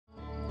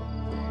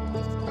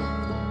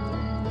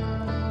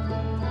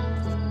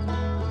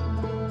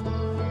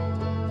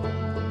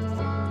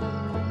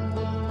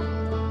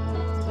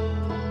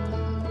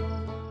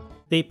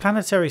The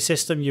planetary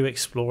system you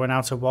explore in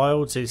Outer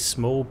Wilds is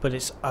small, but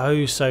it's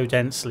oh so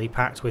densely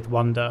packed with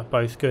wonder,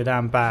 both good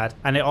and bad,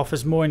 and it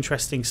offers more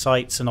interesting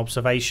sights and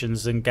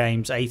observations than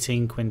games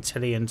 18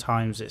 quintillion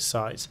times its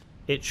size.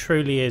 It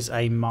truly is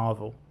a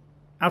marvel.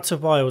 Outer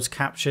Wilds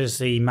captures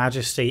the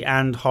majesty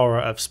and horror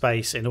of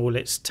space in all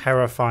its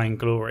terrifying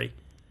glory.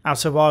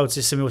 Outer Wilds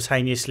is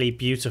simultaneously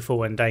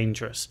beautiful and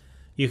dangerous.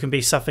 You can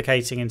be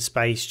suffocating in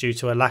space due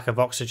to a lack of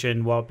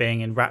oxygen while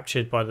being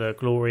enraptured by the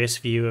glorious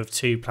view of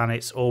two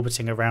planets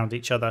orbiting around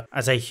each other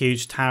as a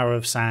huge tower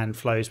of sand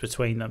flows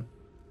between them.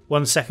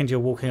 One second you're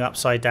walking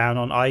upside down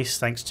on ice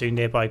thanks to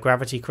nearby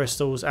gravity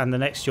crystals, and the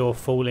next you're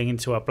falling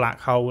into a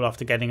black hole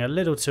after getting a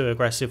little too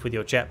aggressive with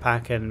your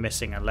jetpack and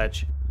missing a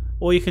ledge.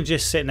 Or you can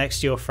just sit next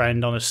to your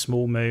friend on a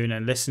small moon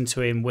and listen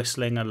to him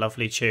whistling a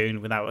lovely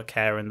tune without a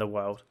care in the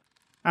world.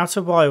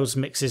 Outer Wilds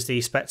mixes the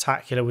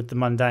spectacular with the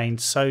mundane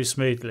so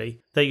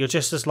smoothly that you're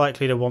just as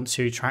likely to want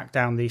to track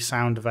down the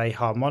sound of a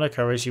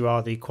harmonica as you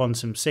are the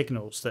quantum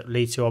signals that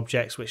lead to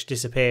objects which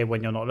disappear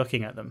when you're not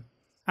looking at them.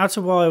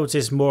 Outer Wilds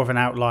is more of an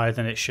outlier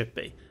than it should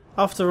be.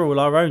 After all,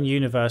 our own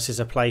universe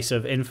is a place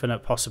of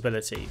infinite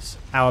possibilities.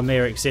 Our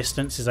mere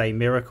existence is a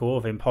miracle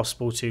of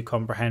impossible to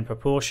comprehend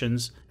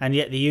proportions, and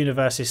yet the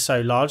universe is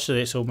so large that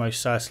it's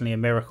almost certainly a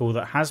miracle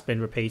that has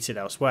been repeated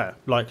elsewhere,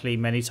 likely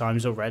many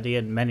times already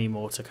and many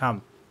more to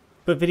come.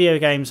 But video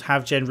games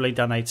have generally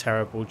done a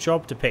terrible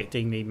job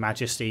depicting the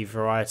majesty,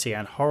 variety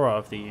and horror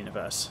of the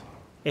universe.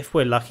 If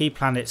we're lucky,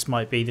 planets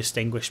might be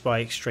distinguished by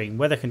extreme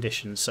weather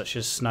conditions such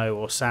as snow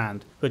or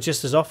sand, but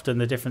just as often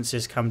the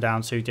differences come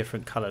down to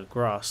different coloured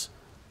grass.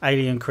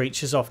 Alien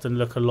creatures often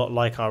look a lot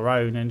like our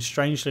own, and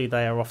strangely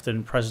they are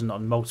often present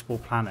on multiple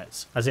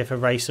planets, as if a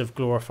race of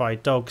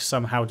glorified dogs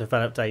somehow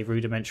developed a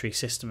rudimentary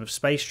system of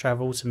space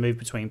travel to move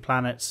between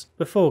planets,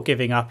 before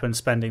giving up and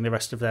spending the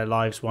rest of their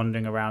lives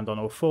wandering around on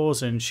all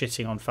fours and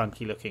shitting on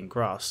funky looking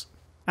grass.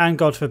 And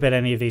God forbid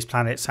any of these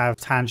planets have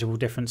tangible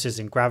differences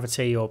in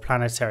gravity or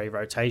planetary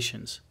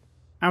rotations.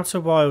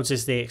 Outer Wilds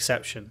is the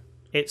exception.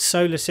 Its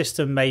solar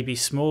system may be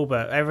small,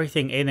 but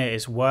everything in it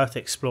is worth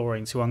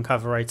exploring to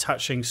uncover a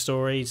touching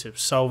story, to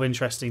solve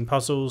interesting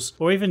puzzles,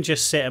 or even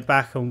just sit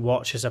back and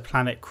watch as a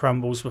planet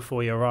crumbles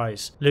before your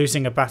eyes,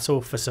 losing a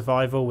battle for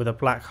survival with a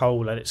black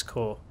hole at its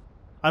core.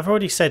 I've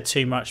already said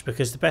too much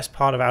because the best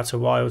part of Outer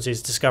Wilds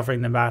is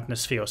discovering the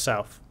madness for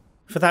yourself.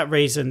 For that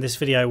reason, this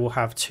video will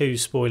have 2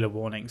 spoiler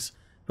warnings.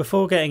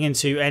 Before getting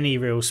into any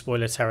real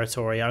spoiler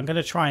territory, I'm going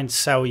to try and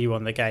sell you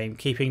on the game,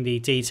 keeping the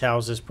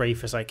details as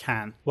brief as I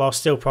can, while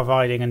still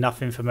providing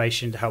enough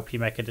information to help you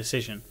make a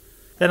decision.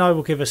 Then I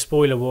will give a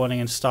spoiler warning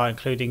and start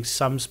including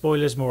some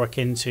spoilers more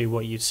akin to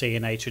what you'd see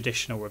in a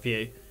traditional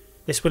review.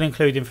 This will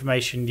include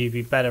information you'd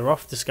be better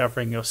off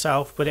discovering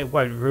yourself, but it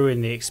won't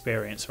ruin the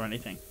experience or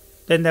anything.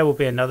 Then there will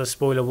be another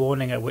spoiler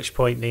warning, at which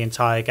point the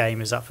entire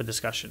game is up for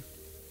discussion.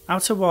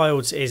 Outer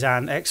Wilds is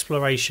an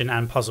exploration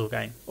and puzzle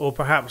game, or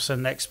perhaps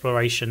an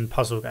exploration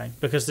puzzle game,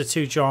 because the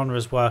two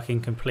genres work in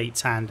complete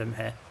tandem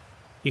here.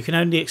 You can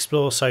only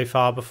explore so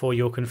far before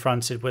you're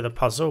confronted with a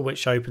puzzle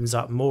which opens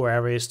up more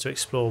areas to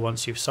explore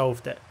once you've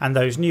solved it, and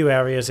those new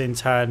areas in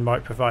turn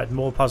might provide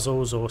more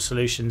puzzles or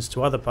solutions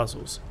to other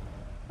puzzles.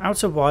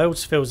 Outer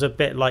Wilds feels a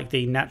bit like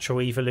the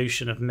natural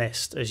evolution of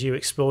Myst, as you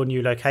explore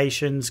new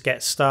locations,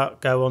 get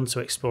stuck, go on to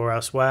explore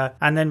elsewhere,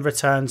 and then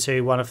return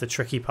to one of the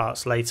tricky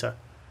parts later.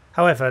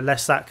 However,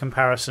 lest that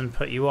comparison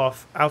put you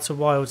off, Outer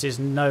Wilds is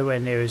nowhere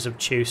near as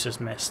obtuse as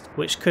Myst,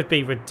 which could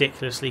be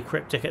ridiculously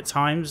cryptic at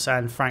times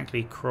and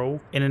frankly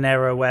cruel, in an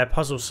era where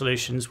puzzle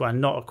solutions were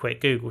not a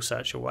quick Google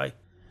search away.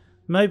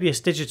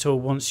 Mobius Digital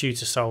wants you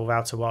to solve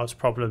Outer Wilds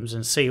problems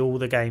and see all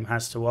the game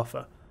has to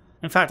offer.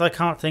 In fact, I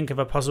can't think of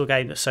a puzzle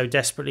game that so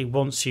desperately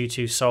wants you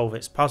to solve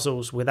its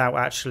puzzles without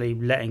actually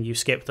letting you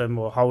skip them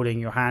or holding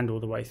your hand all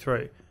the way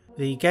through.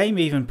 The game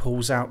even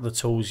pulls out the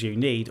tools you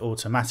need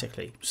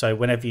automatically, so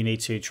whenever you need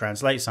to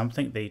translate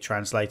something, the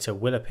translator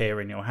will appear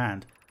in your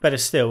hand. Better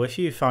still, if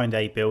you find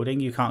a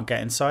building you can't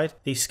get inside,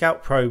 the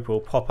scout probe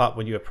will pop up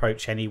when you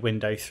approach any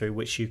window through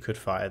which you could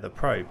fire the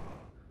probe.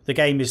 The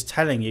game is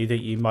telling you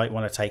that you might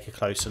want to take a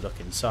closer look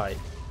inside.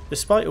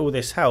 Despite all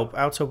this help,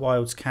 Outer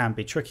Wilds can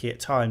be tricky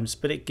at times,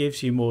 but it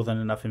gives you more than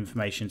enough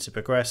information to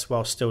progress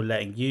while still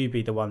letting you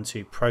be the one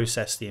to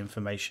process the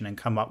information and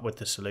come up with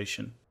the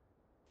solution.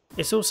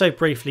 It's also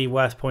briefly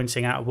worth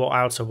pointing out what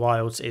Outer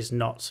Wilds is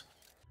not.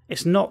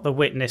 It's not The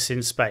Witness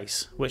in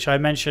space, which I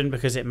mention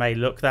because it may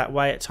look that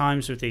way at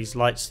times with these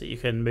lights that you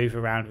can move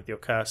around with your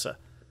cursor.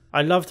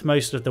 I loved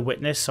most of The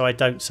Witness, so I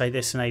don't say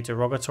this in a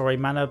derogatory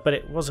manner, but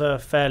it was a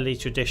fairly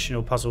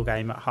traditional puzzle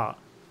game at heart.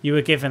 You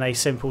were given a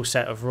simple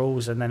set of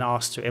rules and then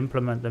asked to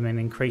implement them in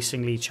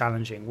increasingly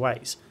challenging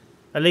ways,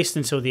 at least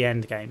until the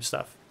end game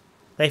stuff.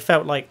 They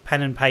felt like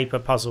pen and paper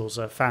puzzles,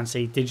 a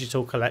fancy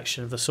digital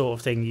collection of the sort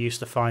of thing you used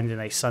to find in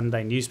a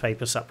Sunday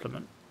newspaper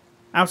supplement.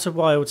 Outer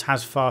Wilds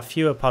has far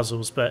fewer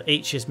puzzles, but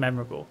each is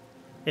memorable.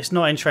 It's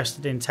not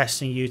interested in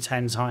testing you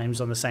 10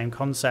 times on the same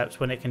concept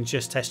when it can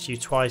just test you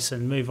twice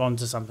and move on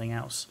to something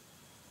else.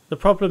 The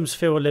problems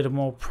feel a little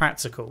more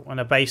practical and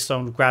are based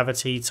on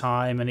gravity,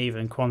 time, and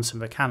even quantum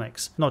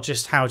mechanics, not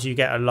just how do you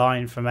get a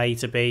line from A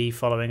to B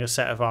following a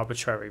set of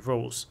arbitrary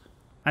rules.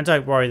 And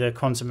don't worry, the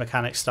quantum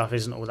mechanics stuff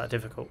isn't all that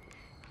difficult.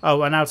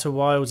 Oh, and Outer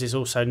Wilds is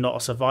also not a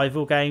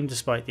survival game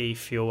despite the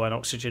fuel and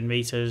oxygen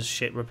meters,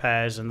 ship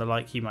repairs and the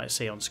like you might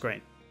see on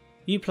screen.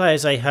 You play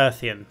as a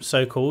Hearthian,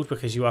 so called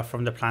because you are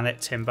from the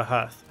planet Timber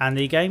Hearth, and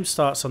the game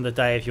starts on the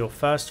day of your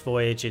first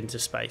voyage into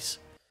space.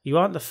 You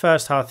aren't the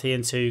first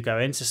Hearthian to go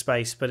into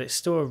space, but it's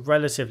still a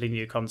relatively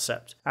new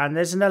concept, and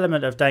there's an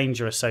element of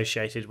danger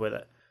associated with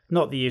it.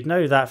 Not that you'd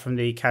know that from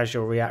the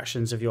casual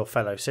reactions of your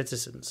fellow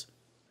citizens.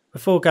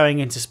 Before going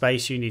into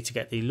space, you need to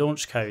get the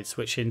launch codes,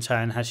 which in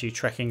turn has you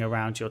trekking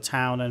around your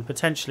town and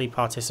potentially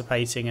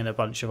participating in a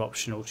bunch of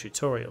optional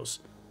tutorials.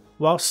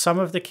 Whilst some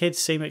of the kids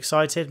seem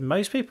excited,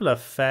 most people are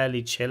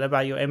fairly chill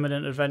about your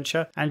imminent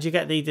adventure, and you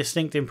get the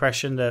distinct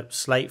impression that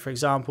Slate, for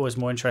example, is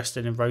more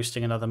interested in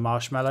roasting another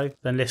marshmallow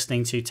than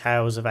listening to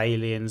tales of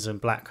aliens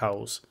and black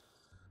holes.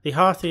 The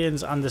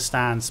Hearthians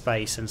understand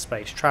space and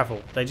space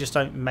travel, they just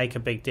don't make a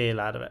big deal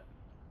out of it.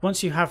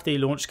 Once you have the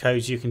launch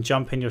codes, you can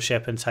jump in your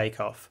ship and take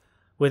off.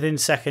 Within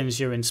seconds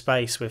you're in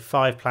space with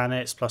 5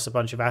 planets plus a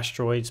bunch of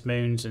asteroids,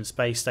 moons and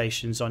space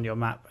stations on your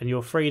map, and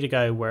you're free to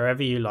go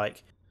wherever you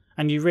like.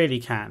 And you really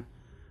can.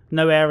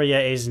 No area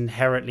is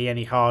inherently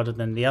any harder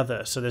than the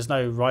other, so there's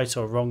no right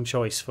or wrong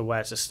choice for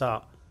where to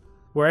start.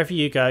 Wherever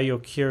you go, your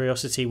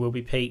curiosity will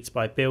be piqued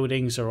by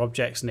buildings or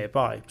objects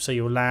nearby, so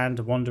you'll land,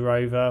 wander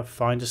over,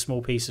 find a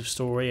small piece of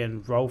story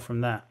and roll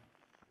from there.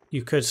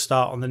 You could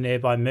start on the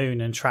nearby moon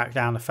and track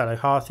down a fellow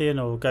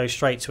Hearthian, or go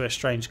straight to a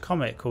strange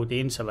comet called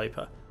the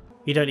Interloper.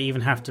 You don't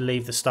even have to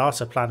leave the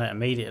starter planet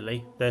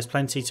immediately, there's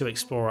plenty to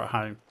explore at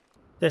home.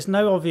 There's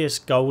no obvious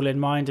goal in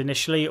mind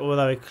initially,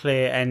 although a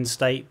clear end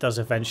state does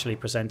eventually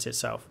present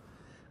itself.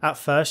 At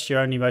first,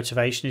 your only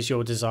motivation is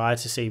your desire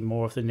to see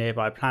more of the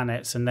nearby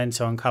planets and then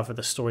to uncover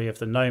the story of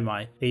the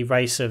Nomai, the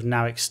race of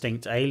now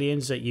extinct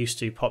aliens that used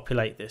to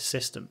populate this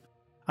system.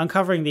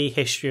 Uncovering the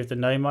history of the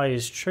Nomai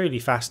is truly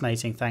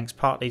fascinating thanks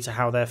partly to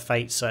how their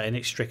fates are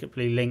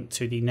inextricably linked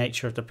to the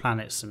nature of the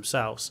planets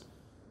themselves.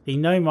 The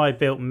Nomai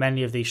built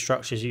many of these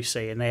structures you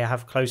see, and they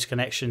have close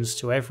connections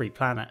to every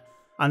planet.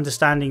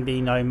 Understanding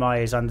the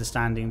Nomai is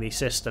understanding the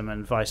system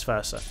and vice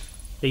versa.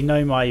 The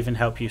Nomai even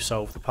help you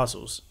solve the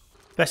puzzles.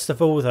 Best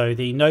of all though,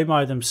 the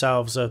Nomai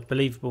themselves are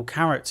believable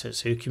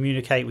characters who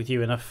communicate with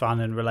you in a fun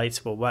and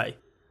relatable way.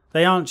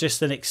 They aren't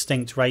just an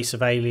extinct race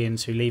of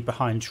aliens who leave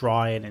behind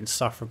dry and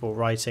insufferable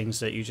writings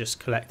that you just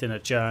collect in a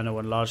journal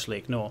and largely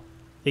ignore.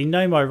 The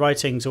Nomai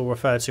writings all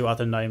refer to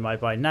other Nomai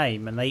by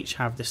name, and they each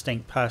have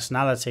distinct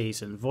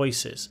personalities and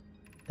voices.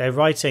 Their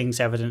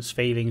writings evidence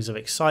feelings of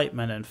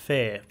excitement and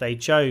fear, they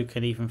joke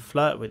and even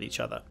flirt with each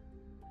other.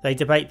 They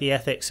debate the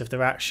ethics of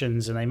their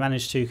actions, and they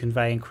manage to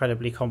convey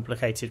incredibly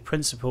complicated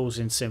principles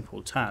in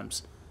simple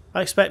terms.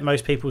 I expect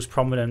most people's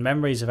prominent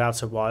memories of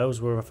Outer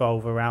Wilds will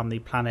revolve around the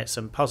planets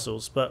and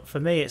puzzles, but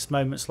for me it's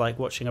moments like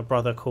watching a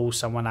brother call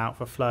someone out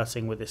for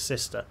flirting with his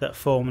sister that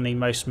form the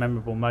most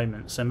memorable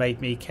moments and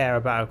made me care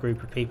about a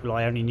group of people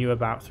I only knew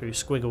about through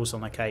squiggles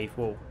on a cave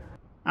wall.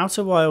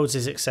 Outer Wilds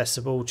is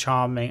accessible,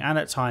 charming and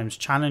at times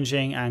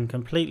challenging and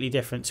completely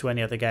different to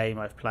any other game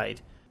I've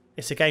played.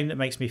 It's a game that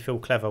makes me feel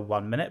clever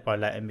one minute by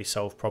letting me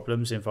solve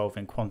problems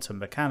involving quantum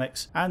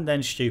mechanics, and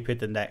then stupid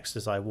the next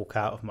as I walk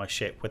out of my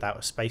ship without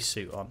a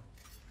spacesuit on.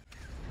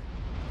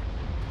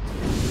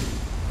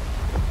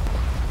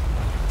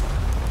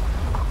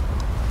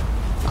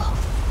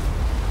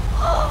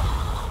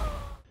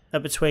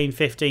 At between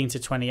 15 to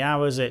 20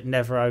 hours, it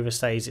never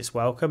overstays its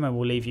welcome and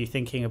will leave you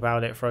thinking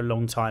about it for a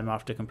long time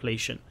after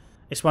completion.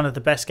 It's one of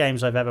the best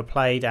games I've ever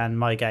played and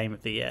my game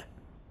of the year.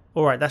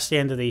 Alright, that's the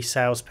end of the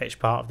sales pitch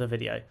part of the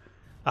video.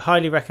 I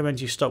highly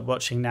recommend you stop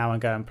watching now and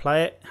go and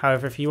play it.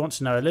 However, if you want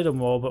to know a little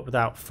more but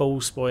without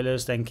full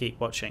spoilers, then keep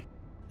watching.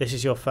 This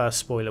is your first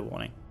spoiler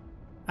warning.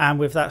 And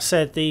with that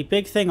said, the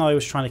big thing I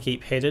was trying to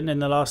keep hidden in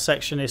the last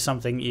section is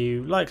something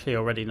you likely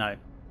already know.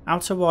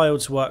 Outer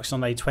Wilds works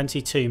on a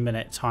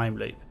 22-minute time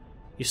loop.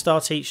 You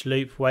start each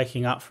loop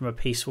waking up from a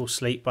peaceful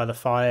sleep by the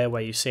fire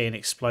where you see an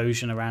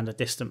explosion around a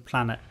distant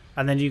planet,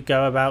 and then you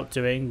go about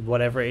doing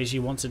whatever it is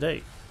you want to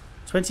do.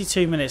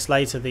 22 minutes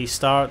later, the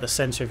star at the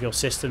centre of your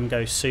system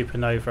goes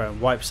supernova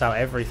and wipes out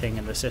everything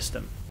in the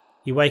system.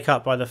 You wake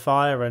up by the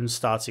fire and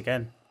start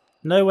again.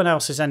 No one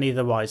else is any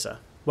the wiser.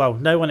 Well,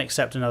 no one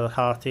except another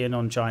Hearthian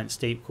on Giant's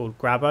Deep called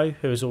Grabo,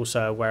 who is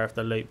also aware of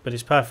the loop but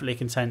is perfectly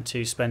content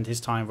to spend his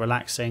time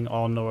relaxing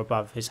on or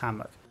above his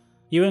hammock.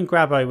 You and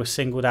Grabo were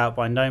singled out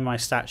by Nomai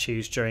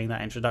statues during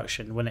that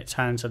introduction when it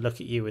turned to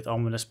look at you with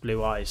ominous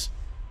blue eyes.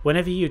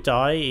 Whenever you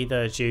die,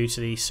 either due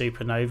to the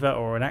supernova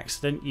or an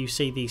accident, you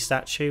see the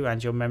statue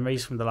and your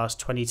memories from the last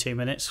 22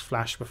 minutes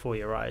flash before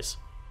your eyes.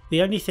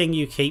 The only thing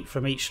you keep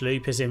from each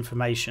loop is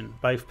information,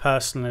 both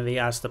personally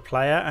as the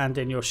player and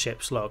in your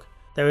ship's log.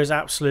 There is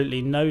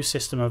absolutely no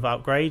system of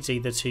upgrades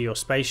either to your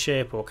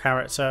spaceship or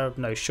character,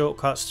 no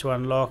shortcuts to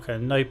unlock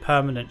and no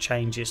permanent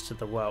changes to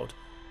the world.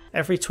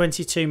 Every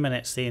 22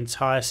 minutes the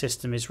entire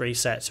system is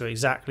reset to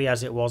exactly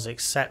as it was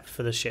except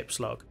for the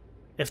ship's log.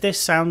 If this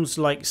sounds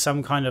like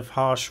some kind of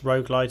harsh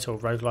roguelite or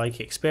roguelike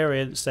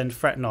experience, then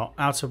fret not,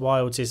 Outer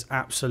Wilds is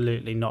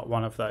absolutely not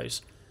one of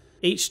those.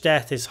 Each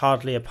death is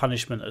hardly a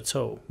punishment at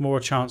all, more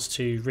a chance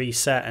to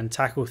reset and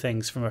tackle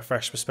things from a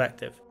fresh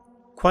perspective.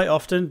 Quite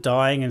often,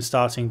 dying and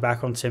starting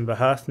back on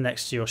Timberhearth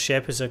next to your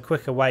ship is a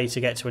quicker way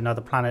to get to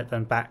another planet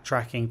than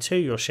backtracking to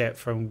your ship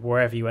from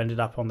wherever you ended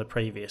up on the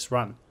previous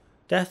run.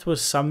 Death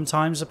was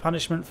sometimes a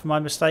punishment for my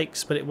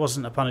mistakes, but it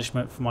wasn't a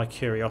punishment for my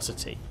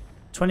curiosity.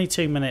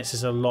 22 minutes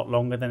is a lot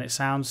longer than it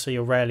sounds, so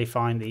you'll rarely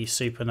find the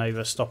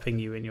supernova stopping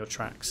you in your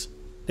tracks.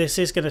 This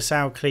is going to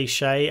sound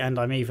cliche, and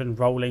I'm even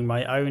rolling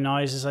my own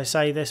eyes as I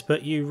say this,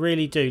 but you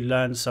really do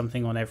learn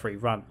something on every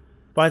run.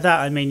 By that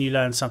I mean you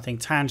learn something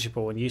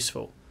tangible and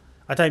useful.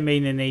 I don't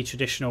mean in the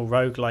traditional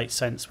roguelite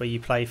sense where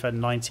you play for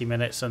 90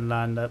 minutes and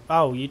learn that,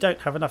 oh, you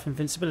don't have enough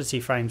invincibility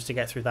frames to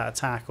get through that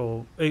attack,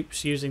 or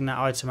oops, using that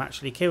item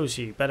actually kills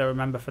you, better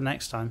remember for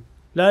next time.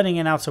 Learning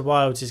in Outer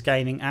Wilds is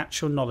gaining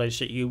actual knowledge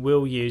that you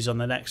will use on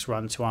the next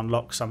run to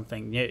unlock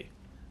something new.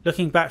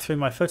 Looking back through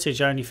my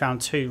footage, I only found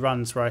 2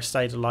 runs where I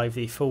stayed alive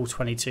the full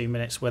 22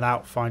 minutes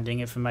without finding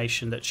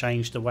information that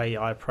changed the way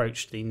I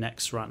approached the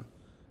next run.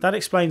 That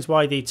explains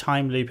why the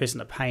time loop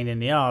isn't a pain in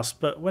the arse,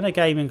 but when a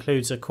game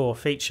includes a core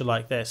feature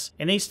like this,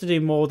 it needs to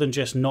do more than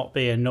just not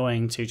be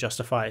annoying to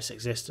justify its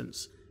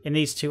existence. It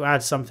needs to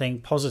add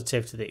something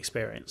positive to the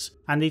experience,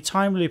 and the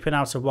time loop in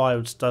Outer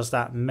Wilds does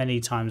that many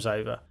times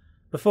over.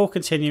 Before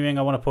continuing,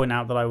 I want to point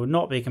out that I will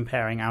not be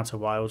comparing Outer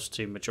Wilds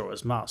to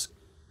Majora's Mask.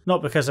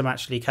 Not because I'm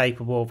actually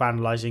capable of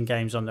analysing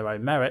games on their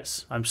own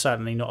merits, I'm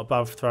certainly not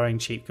above throwing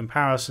cheap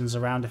comparisons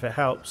around if it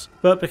helps,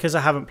 but because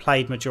I haven't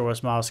played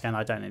Majora's Mask and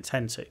I don't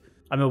intend to.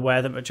 I'm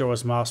aware that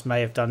Majora's Mask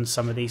may have done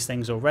some of these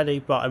things already,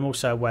 but I'm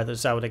also aware that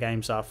Zelda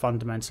games are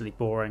fundamentally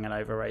boring and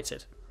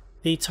overrated.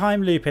 The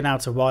time loop in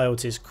Outer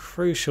Wilds is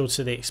crucial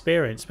to the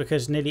experience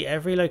because nearly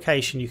every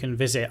location you can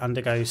visit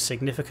undergoes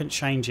significant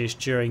changes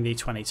during the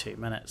 22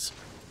 minutes.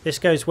 This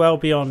goes well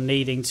beyond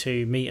needing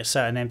to meet a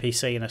certain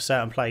NPC in a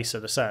certain place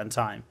at a certain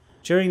time.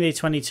 During the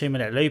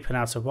 22-minute loop in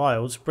Outer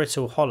Wilds,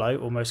 Brittle Hollow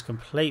almost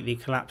completely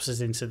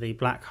collapses into the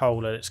black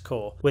hole at its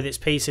core, with its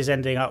pieces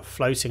ending up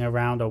floating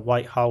around a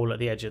white hole at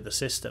the edge of the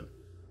system.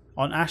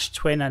 On Ash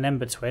Twin and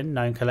Ember Twin,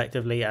 known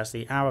collectively as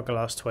the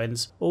Hourglass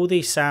Twins, all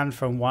the sand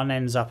from one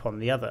ends up on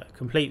the other,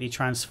 completely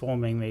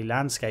transforming the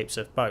landscapes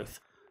of both.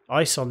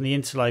 Ice on the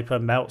interloper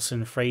melts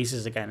and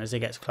freezes again as it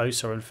gets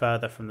closer and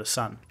further from the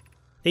sun.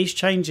 These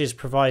changes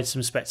provide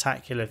some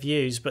spectacular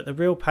views, but the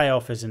real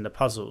payoff is in the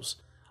puzzles.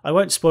 I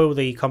won't spoil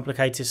the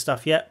complicated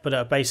stuff yet, but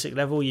at a basic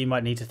level you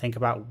might need to think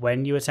about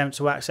when you attempt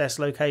to access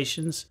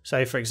locations.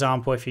 So for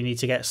example, if you need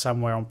to get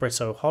somewhere on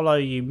Brittle Hollow,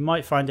 you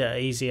might find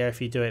it easier if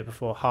you do it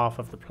before half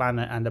of the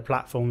planet and the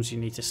platforms you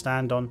need to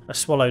stand on are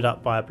swallowed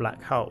up by a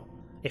black hole.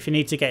 If you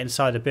need to get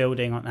inside a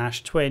building on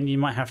Ash Twin, you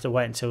might have to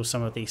wait until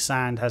some of the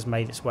sand has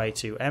made its way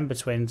to Ember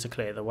Twin to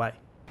clear the way.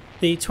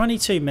 The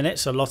 22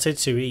 minutes allotted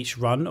to each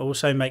run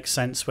also makes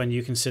sense when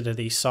you consider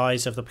the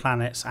size of the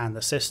planets and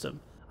the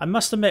system. I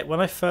must admit,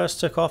 when I first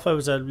took off I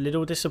was a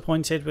little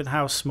disappointed with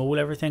how small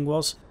everything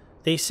was.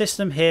 The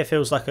system here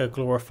feels like a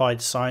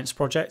glorified science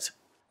project.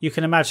 You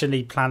can imagine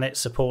the planet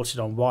supported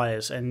on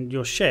wires, and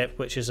your ship,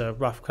 which is a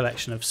rough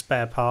collection of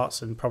spare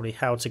parts and probably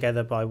held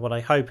together by what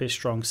I hope is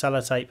strong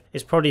sellotape,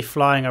 is probably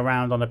flying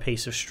around on a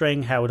piece of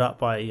string held up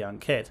by a young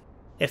kid.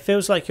 It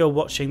feels like you're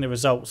watching the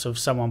results of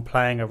someone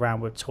playing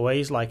around with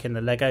toys like in the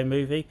Lego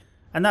movie,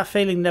 and that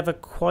feeling never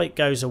quite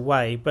goes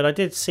away, but I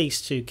did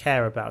cease to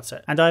care about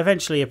it, and I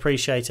eventually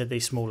appreciated the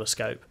smaller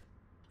scope.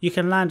 You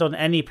can land on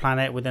any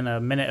planet within a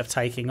minute of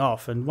taking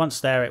off, and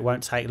once there it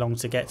won't take long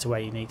to get to where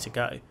you need to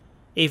go.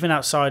 Even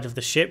outside of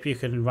the ship you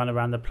can run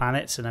around the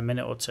planets in a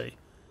minute or two.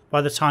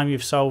 By the time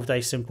you've solved a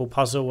simple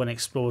puzzle and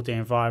explored the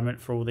environment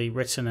for all the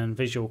written and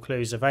visual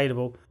clues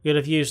available, you'll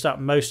have used up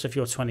most of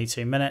your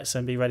 22 minutes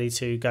and be ready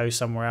to go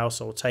somewhere else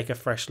or take a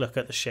fresh look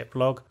at the ship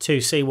log to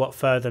see what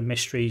further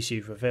mysteries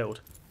you've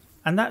revealed.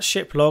 And that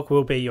ship log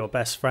will be your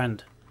best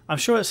friend. I'm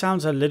sure it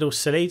sounds a little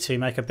silly to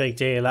make a big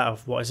deal out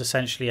of what is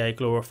essentially a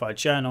glorified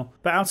journal,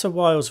 but Outer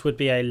Wilds would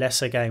be a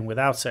lesser game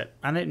without it,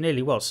 and it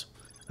nearly was.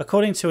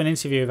 According to an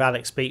interview with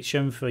Alex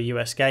Beecham for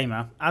US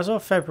Gamer, as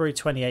of February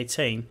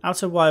 2018,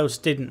 Outer Wilds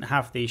didn't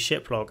have the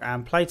ship log,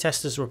 and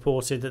playtesters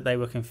reported that they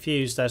were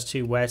confused as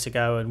to where to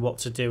go and what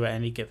to do at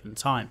any given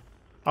time.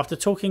 After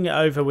talking it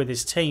over with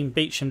his team,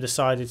 Beecham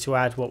decided to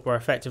add what were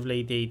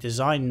effectively the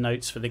design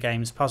notes for the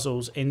game's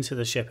puzzles into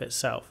the ship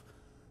itself.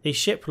 The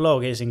ship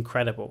log is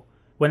incredible.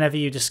 Whenever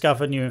you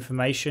discover new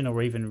information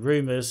or even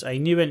rumours, a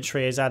new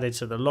entry is added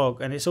to the log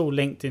and it's all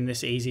linked in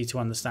this easy to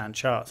understand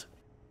chart.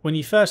 When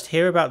you first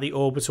hear about the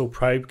orbital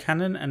probe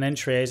cannon, an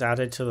entry is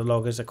added to the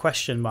log as a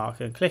question mark,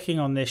 and clicking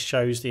on this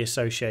shows the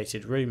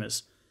associated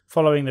rumours.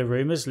 Following the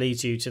rumours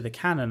leads you to the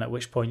cannon, at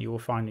which point you will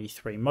find the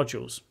 3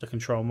 modules, the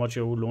control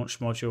module, launch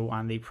module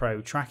and the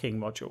probe tracking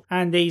module,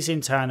 and these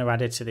in turn are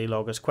added to the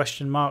log as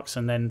question marks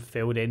and then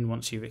filled in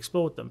once you've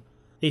explored them.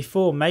 The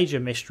 4 major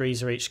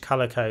mysteries are each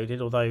colour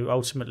coded, although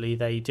ultimately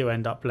they do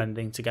end up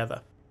blending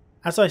together.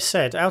 As I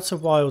said, Outer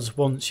Wilds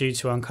wants you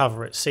to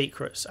uncover its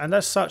secrets, and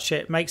as such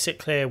it makes it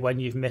clear when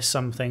you've missed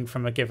something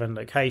from a given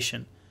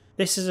location.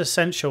 This is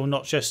essential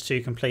not just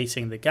to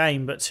completing the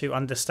game, but to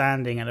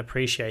understanding and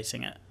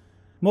appreciating it.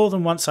 More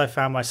than once I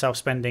found myself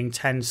spending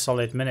 10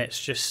 solid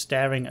minutes just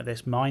staring at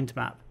this mind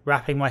map,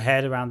 wrapping my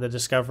head around the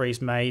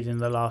discoveries made in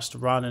the last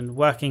run and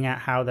working out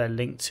how they're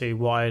linked to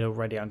what I had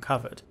already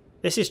uncovered.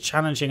 This is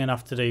challenging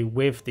enough to do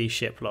with the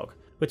ship log.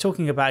 We're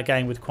talking about a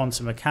game with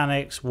quantum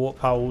mechanics, warp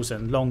holes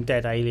and long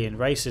dead alien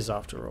races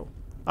after all.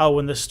 Oh,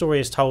 and the story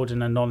is told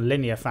in a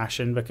non-linear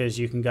fashion because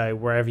you can go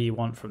wherever you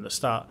want from the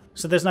start,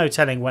 so there's no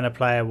telling when a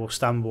player will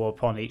stumble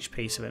upon each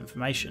piece of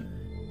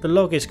information. The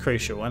log is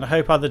crucial, and I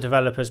hope other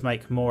developers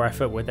make more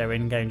effort with their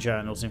in-game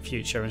journals in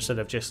future instead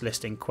of just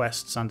listing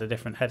quests under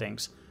different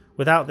headings.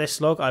 Without this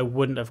log I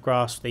wouldn't have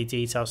grasped the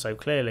detail so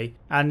clearly,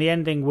 and the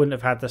ending wouldn't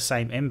have had the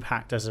same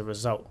impact as a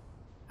result.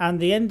 And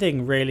the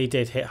ending really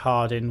did hit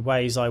hard in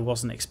ways I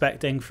wasn't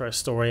expecting for a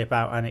story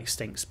about an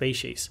extinct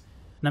species.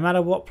 No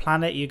matter what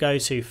planet you go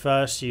to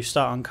first, you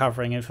start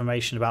uncovering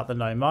information about the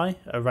Nomai,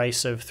 a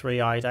race of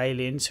three-eyed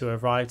aliens who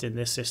arrived in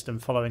this system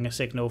following a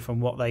signal from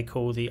what they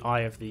call the Eye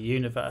of the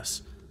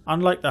Universe.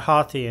 Unlike the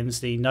Harthians,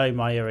 the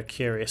Nomai are a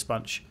curious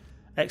bunch.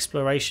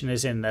 Exploration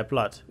is in their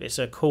blood. It's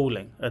a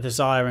calling, a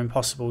desire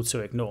impossible to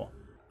ignore.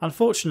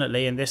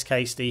 Unfortunately, in this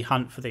case, the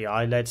hunt for the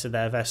Eye led to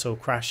their vessel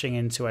crashing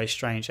into a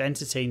strange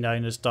entity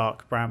known as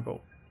Dark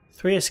Bramble.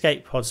 3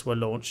 escape pods were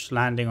launched,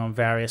 landing on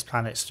various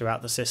planets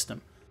throughout the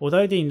system.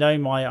 Although the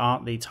Nomai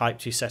aren't the type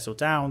to settle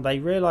down, they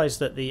realise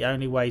that the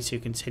only way to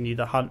continue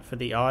the hunt for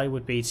the Eye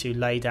would be to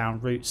lay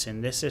down roots in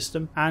this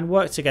system and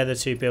work together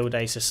to build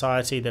a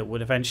society that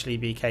would eventually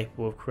be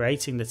capable of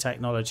creating the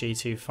technology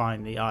to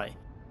find the Eye.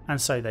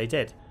 And so they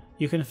did.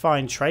 You can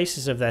find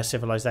traces of their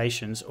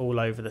civilizations all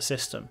over the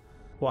system.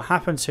 What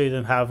happened to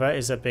them, however,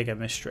 is a bigger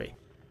mystery,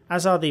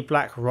 as are the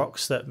black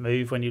rocks that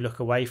move when you look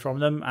away from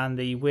them and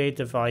the weird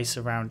device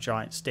around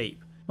Giant's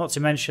Deep. Not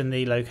to mention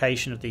the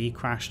location of the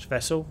crashed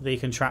vessel, the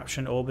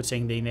contraption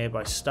orbiting the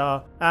nearby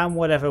star, and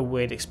whatever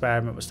weird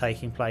experiment was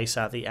taking place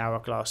at the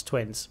Hourglass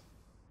Twins.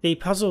 The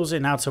puzzles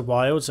in Outer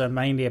Wilds are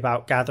mainly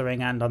about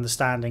gathering and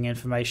understanding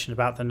information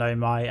about the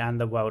Nomai and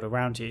the world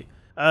around you.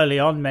 Early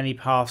on, many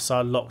paths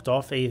are locked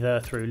off either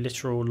through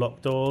literal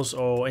locked doors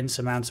or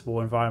insurmountable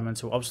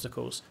environmental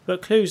obstacles,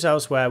 but clues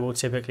elsewhere will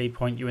typically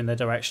point you in the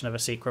direction of a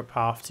secret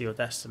path to your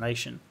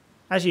destination.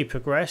 As you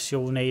progress,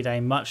 you'll need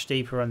a much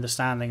deeper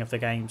understanding of the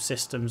game's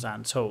systems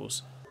and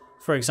tools.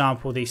 For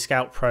example, the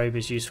Scout Probe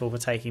is useful for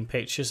taking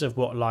pictures of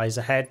what lies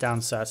ahead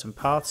down certain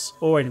paths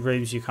or in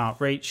rooms you can't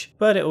reach,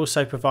 but it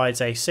also provides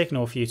a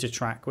signal for you to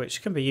track,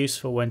 which can be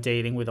useful when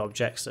dealing with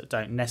objects that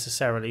don't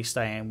necessarily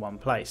stay in one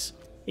place.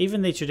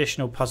 Even the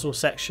traditional puzzle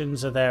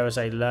sections are there as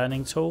a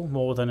learning tool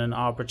more than an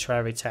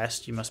arbitrary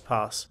test you must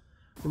pass.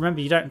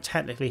 Remember, you don't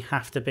technically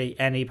have to beat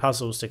any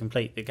puzzles to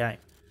complete the game.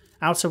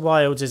 Outer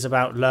Wilds is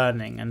about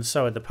learning, and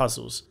so are the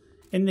puzzles.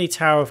 In the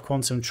Tower of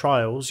Quantum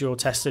Trials, you're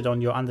tested on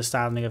your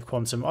understanding of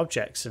quantum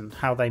objects and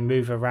how they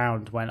move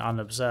around when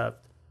unobserved.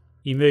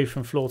 You move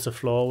from floor to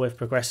floor with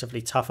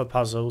progressively tougher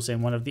puzzles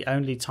in one of the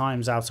only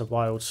times Outer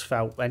Wilds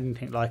felt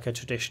anything like a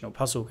traditional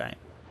puzzle game.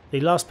 The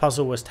last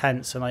puzzle was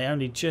tense, and I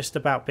only just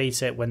about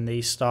beat it when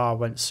the star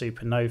went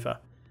supernova.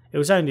 It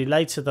was only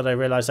later that I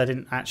realised I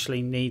didn't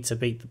actually need to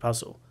beat the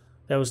puzzle.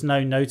 There was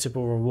no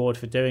notable reward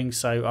for doing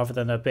so other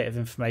than a bit of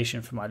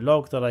information from my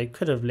log that I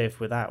could have lived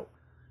without.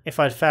 If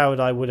I'd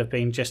failed, I would have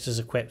been just as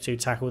equipped to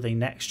tackle the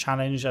next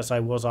challenge as I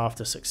was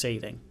after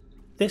succeeding.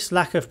 This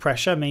lack of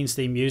pressure means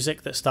the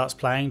music that starts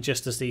playing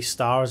just as the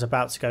star is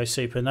about to go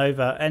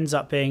supernova ends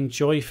up being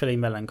joyfully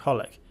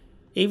melancholic.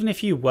 Even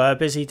if you were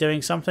busy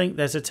doing something,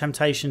 there's a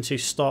temptation to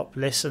stop,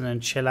 listen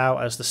and chill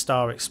out as the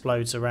star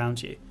explodes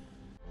around you.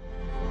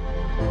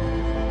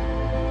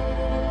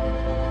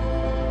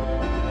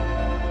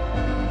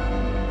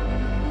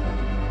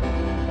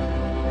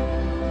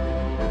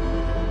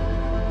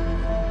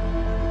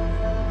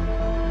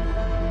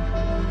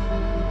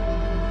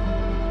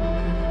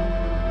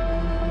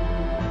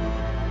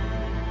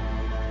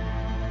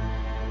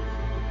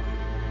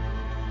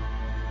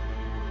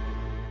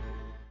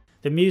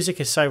 The music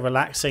is so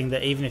relaxing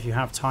that even if you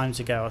have time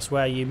to go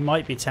elsewhere, you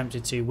might be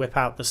tempted to whip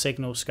out the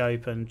signal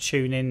scope and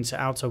tune in to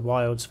Outer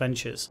Wilds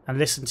Ventures and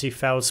listen to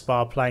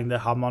Feldspar playing the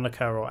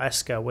harmonica or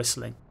Esker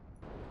whistling.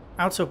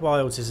 Outer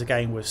Wilds is a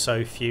game with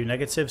so few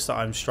negatives that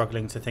I'm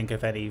struggling to think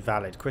of any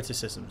valid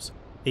criticisms.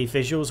 The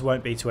visuals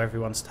won't be to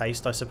everyone's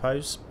taste, I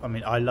suppose. I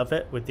mean, I love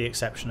it, with the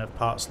exception of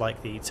parts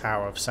like the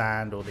Tower of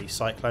Sand or the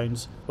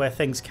Cyclones, where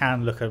things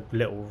can look a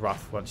little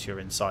rough once you're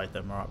inside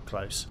them or up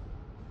close.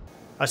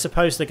 I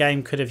suppose the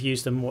game could have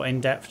used a more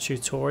in-depth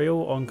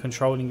tutorial on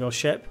controlling your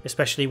ship,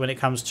 especially when it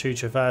comes to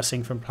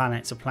traversing from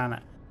planet to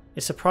planet.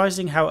 It's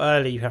surprising how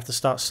early you have to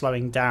start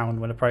slowing down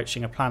when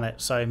approaching a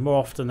planet, so more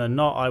often than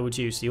not I would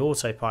use the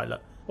autopilot.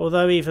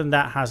 Although even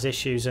that has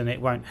issues and it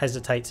won't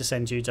hesitate to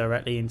send you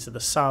directly into the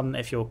sun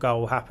if your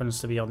goal happens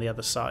to be on the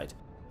other side.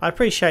 I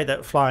appreciate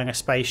that flying a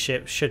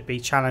spaceship should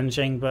be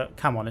challenging, but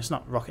come on, it's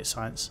not rocket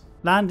science.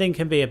 Landing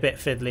can be a bit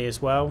fiddly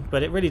as well,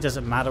 but it really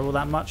doesn't matter all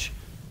that much.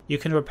 You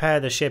can repair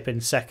the ship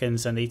in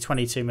seconds, and the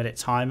 22-minute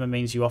timer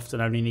means you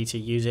often only need to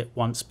use it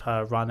once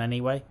per run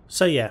anyway.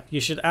 So yeah, you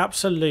should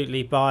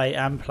absolutely buy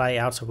and play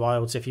Outer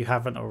Wilds if you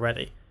haven't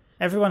already.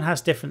 Everyone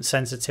has different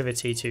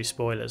sensitivity to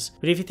spoilers,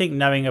 but if you think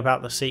knowing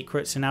about the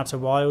secrets in Outer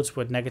Wilds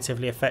would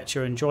negatively affect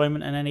your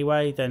enjoyment in any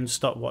way, then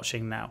stop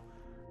watching now.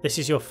 This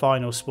is your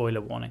final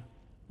spoiler warning.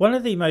 One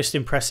of the most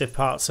impressive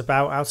parts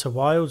about Outer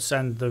Wilds,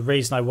 and the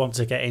reason I want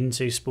to get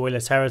into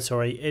spoiler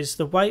territory, is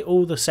the way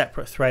all the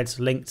separate threads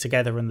link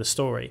together in the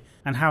story,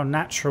 and how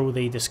natural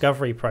the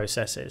discovery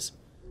process is.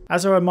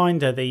 As a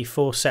reminder, the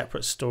 4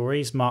 separate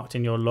stories marked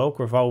in your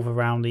log revolve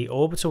around the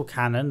orbital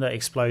cannon that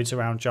explodes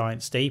around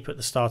Giant's Deep at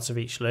the start of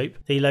each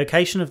loop, the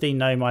location of the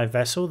Nomai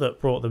vessel that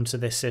brought them to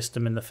this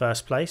system in the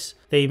first place,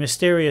 the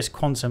mysterious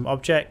quantum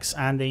objects,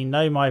 and the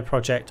Nomai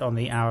project on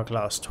the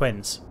Hourglass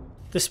Twins.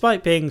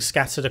 Despite being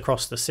scattered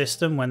across the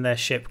system when their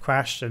ship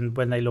crashed and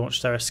when they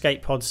launched their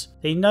escape pods,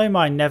 the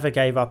Nomai never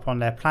gave up on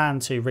their plan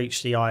to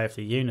reach the eye of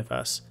the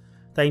universe.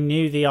 They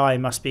knew the eye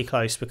must be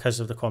close because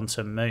of the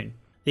quantum moon.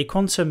 The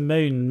quantum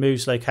moon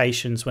moves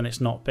locations when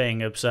it's not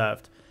being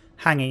observed,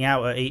 hanging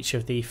out at each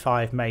of the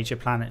 5 major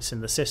planets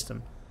in the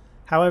system.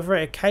 However,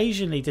 it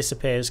occasionally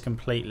disappears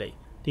completely.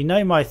 The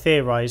Nomai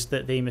theorised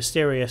that the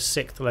mysterious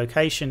 6th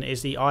location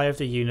is the eye of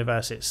the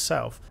universe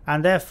itself,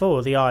 and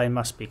therefore the eye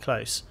must be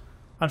close.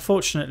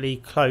 Unfortunately,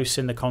 close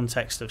in the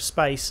context of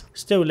space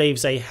still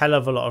leaves a hell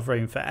of a lot of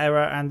room for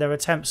error, and their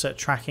attempts at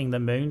tracking the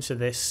moon to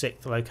this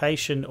 6th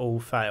location all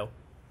fail.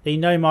 The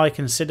Nomai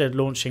considered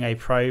launching a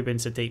probe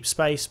into deep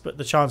space, but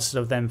the chances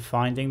of them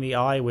finding the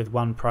eye with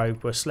one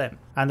probe were slim,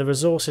 and the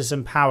resources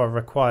and power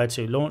required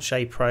to launch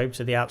a probe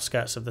to the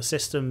outskirts of the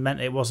system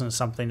meant it wasn't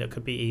something that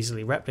could be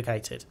easily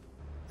replicated.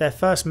 Their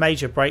first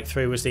major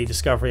breakthrough was the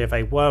discovery of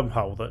a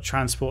wormhole that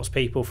transports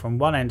people from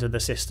one end of the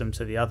system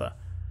to the other.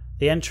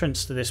 The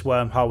entrance to this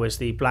wormhole is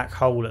the black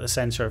hole at the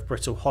centre of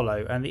Brittle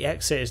Hollow, and the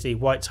exit is the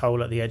white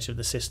hole at the edge of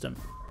the system.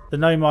 The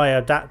Nomai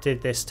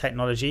adapted this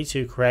technology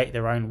to create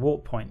their own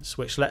warp points,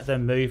 which let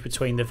them move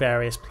between the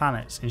various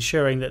planets,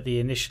 ensuring that the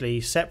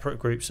initially separate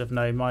groups of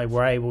Nomai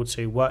were able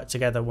to work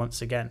together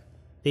once again.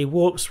 The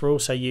warps were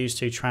also used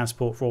to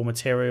transport raw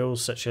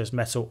materials such as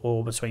metal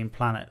ore between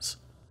planets.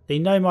 The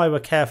Nomai were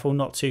careful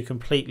not to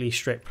completely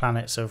strip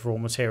planets of raw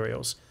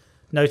materials,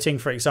 noting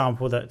for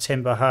example that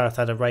Timber Hearth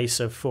had a race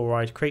of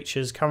 4-eyed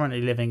creatures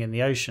currently living in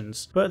the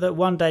oceans, but that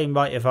one day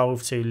might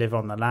evolve to live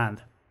on the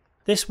land.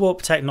 This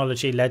warp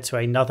technology led to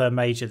another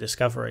major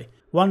discovery.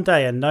 One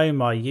day a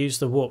Nomai used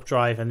the warp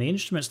drive and the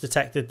instruments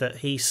detected that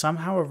he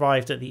somehow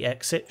arrived at the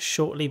exit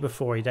shortly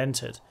before he'd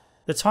entered.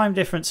 The time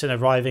difference in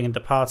arriving and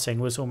departing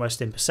was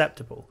almost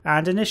imperceptible,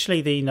 and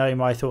initially the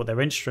Nomai thought their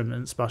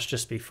instruments must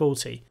just be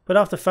faulty, but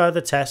after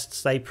further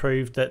tests they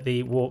proved that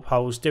the warp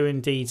holes do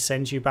indeed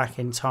send you back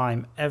in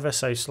time ever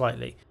so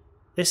slightly.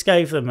 This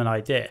gave them an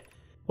idea.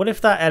 What if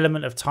that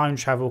element of time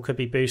travel could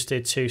be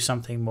boosted to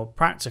something more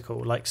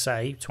practical, like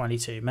say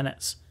 22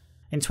 minutes?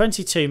 In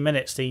 22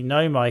 minutes the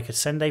Nomai could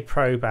send a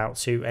probe out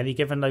to any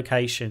given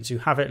location to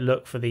have it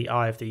look for the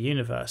eye of the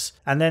universe,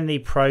 and then the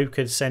probe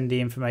could send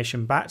the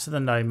information back to the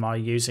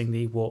Nomai using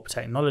the warp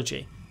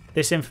technology.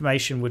 This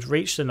information would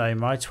reach the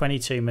Nomai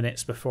 22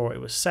 minutes before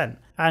it was sent,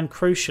 and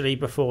crucially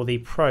before the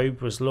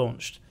probe was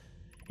launched.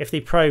 If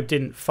the probe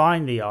didn't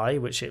find the eye,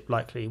 which it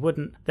likely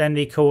wouldn't, then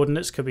the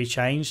coordinates could be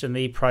changed and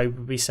the probe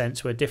would be sent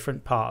to a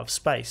different part of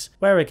space,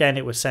 where again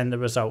it would send the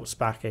results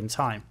back in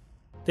time.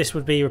 This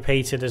would be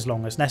repeated as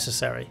long as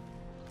necessary.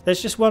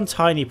 There's just one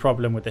tiny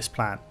problem with this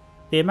plan.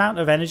 The amount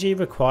of energy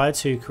required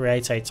to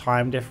create a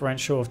time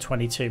differential of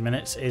 22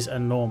 minutes is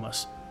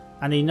enormous,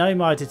 and the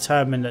Nomai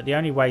determined that the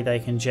only way they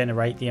can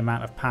generate the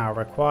amount of power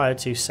required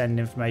to send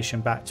information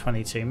back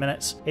 22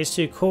 minutes is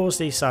to cause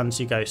the sun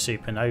to go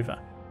supernova.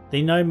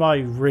 The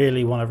Nomai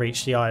really want to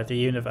reach the eye of the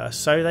universe,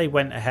 so they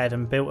went ahead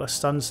and built a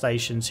stun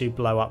station to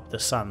blow up the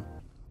sun.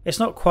 It's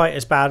not quite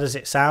as bad as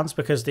it sounds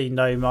because the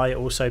Nomai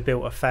also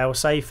built a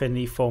failsafe in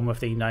the form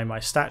of the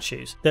Nomai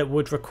statues that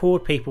would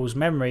record people's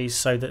memories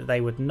so that they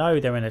would know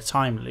they're in a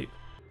time loop.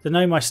 The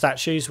Nomai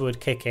statues would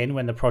kick in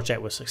when the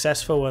project was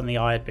successful and the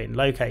eye had been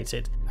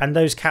located, and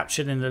those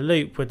captured in the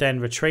loop would then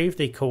retrieve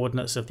the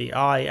coordinates of the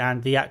eye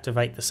and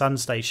deactivate the sun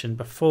station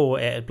before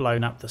it had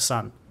blown up the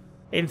sun.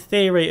 In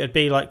theory it would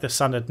be like the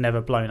sun had never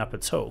blown up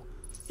at all.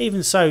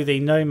 Even so,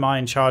 the Nomai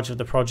in charge of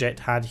the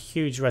project had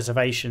huge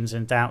reservations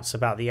and doubts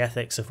about the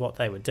ethics of what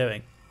they were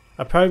doing.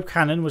 A probe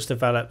cannon was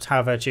developed,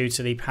 however due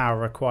to the power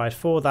required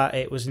for that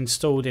it was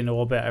installed in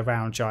orbit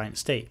around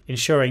Giant's Deep,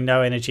 ensuring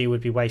no energy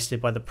would be wasted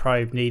by the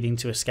probe needing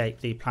to escape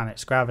the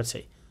planet's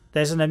gravity.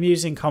 There's an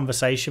amusing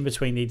conversation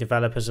between the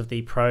developers of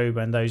the probe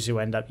and those who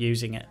end up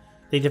using it.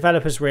 The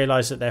developers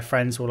realise that their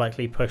friends will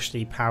likely push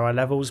the power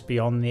levels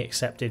beyond the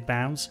accepted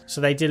bounds,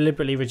 so they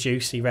deliberately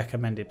reduce the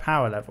recommended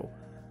power level.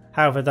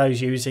 However,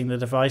 those using the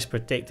device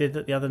predicted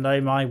that the other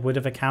Nomai would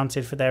have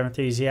accounted for their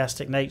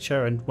enthusiastic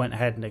nature and went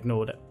ahead and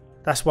ignored it.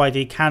 That's why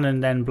the cannon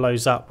then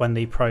blows up when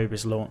the probe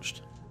is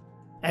launched.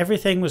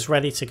 Everything was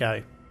ready to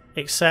go,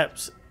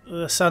 except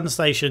the sun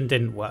station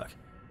didn't work.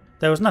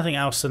 There was nothing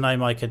else the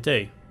Nomai could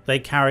do. They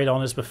carried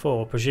on as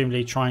before,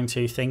 presumably trying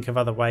to think of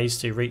other ways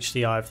to reach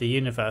the Eye of the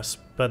Universe,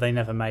 but they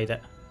never made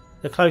it.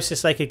 The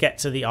closest they could get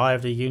to the Eye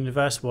of the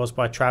Universe was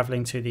by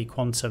travelling to the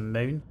Quantum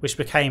Moon, which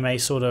became a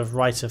sort of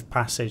rite of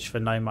passage for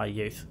Nomai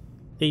youth.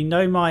 The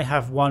Nomai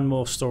have one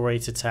more story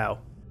to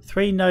tell.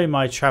 3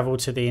 Nomai travel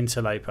to the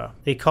Interloper,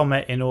 the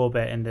comet in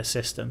orbit in this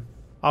system.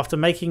 After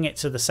making it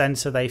to the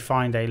centre, they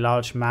find a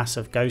large mass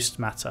of ghost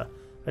matter,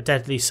 a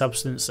deadly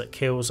substance that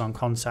kills on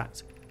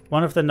contact.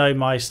 One of the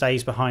Nomai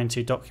stays behind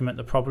to document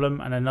the problem,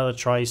 and another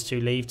tries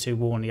to leave to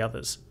warn the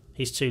others.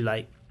 He's too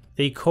late.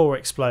 The core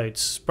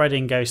explodes,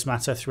 spreading ghost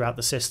matter throughout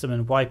the system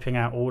and wiping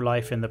out all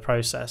life in the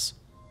process.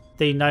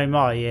 The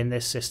Nomai, in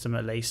this system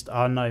at least,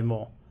 are no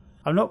more.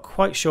 I'm not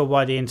quite sure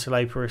why the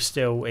Interloper is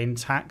still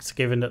intact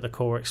given that the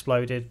core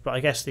exploded, but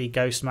I guess the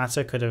ghost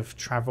matter could have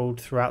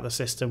travelled throughout the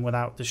system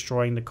without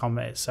destroying the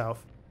comet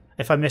itself.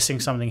 If I'm missing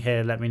something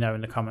here, let me know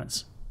in the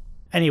comments.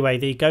 Anyway,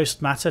 the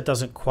ghost matter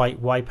doesn't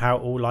quite wipe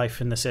out all life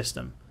in the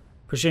system.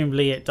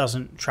 Presumably it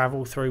doesn't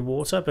travel through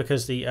water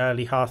because the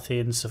early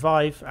Harthians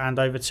survive, and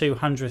over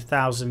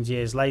 200,000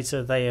 years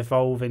later they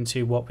evolve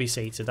into what we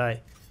see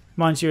today.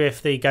 Mind you,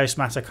 if the ghost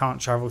matter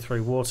can't travel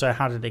through water,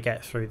 how did it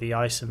get through the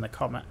ice in the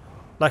comet?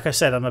 Like I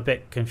said, I'm a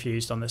bit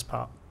confused on this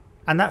part.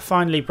 And that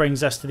finally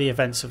brings us to the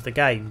events of the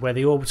game, where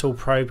the orbital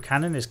probe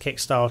cannon is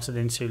kick-started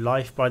into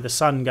life by the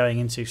sun going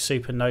into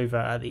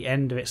supernova at the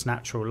end of its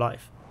natural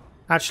life.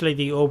 Actually,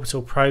 the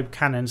orbital probe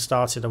cannon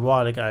started a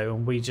while ago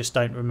and we just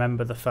don't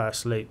remember the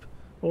first loop,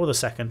 or the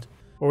second,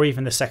 or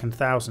even the second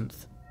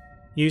thousandth.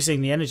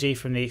 Using the energy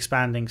from the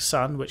expanding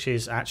sun, which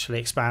is actually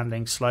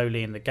expanding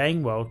slowly in the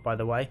game world by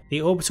the way,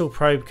 the orbital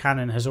probe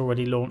cannon has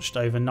already launched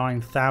over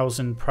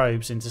 9,000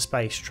 probes into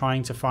space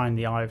trying to find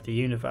the Eye of the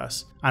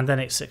Universe, and then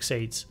it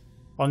succeeds.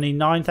 On the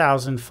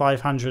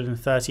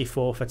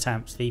 9,534th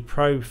attempt, the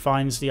probe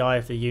finds the Eye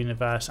of the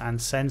Universe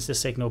and sends the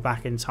signal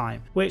back in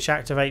time, which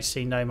activates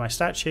the Nomai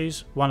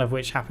statues, one of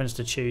which happens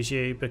to choose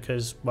you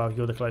because, well,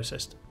 you're the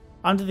closest.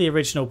 Under the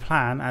original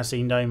plan, as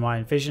the Nomai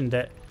envisioned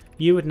it,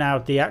 you would now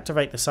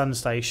deactivate the sun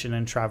station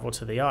and travel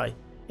to the Eye,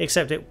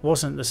 except it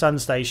wasn't the sun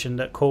station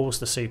that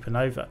caused the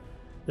supernova.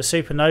 The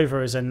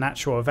supernova is a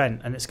natural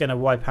event and it's going to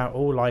wipe out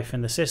all life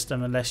in the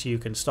system unless you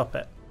can stop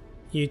it.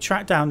 You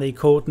track down the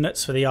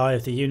coordinates for the Eye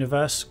of the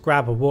Universe,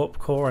 grab a warp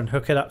core and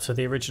hook it up to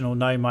the original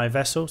Nomai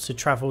vessel to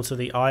travel to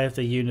the Eye of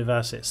the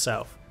Universe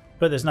itself,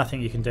 but there's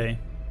nothing you can do.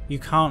 You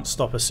can't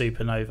stop a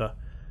supernova.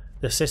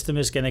 The system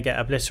is going to get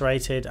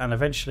obliterated, and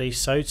eventually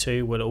so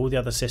too will all the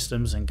other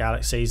systems and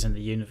galaxies in the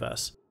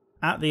universe.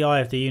 At the Eye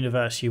of the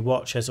Universe you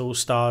watch as all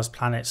stars,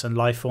 planets and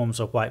life forms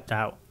are wiped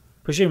out.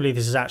 Presumably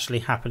this is actually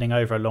happening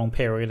over a long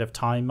period of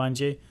time, mind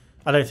you.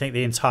 I don't think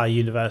the entire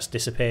universe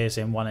disappears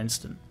in one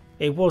instant.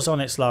 It was on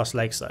its last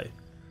legs though.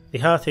 The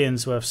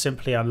Harthians were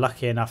simply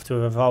unlucky enough to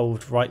have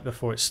evolved right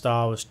before its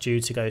star was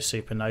due to go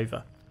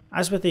supernova.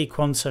 As with the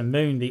Quantum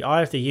Moon, the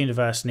Eye of the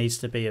Universe needs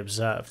to be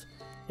observed.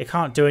 It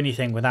can't do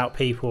anything without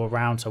people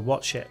around to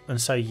watch it,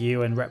 and so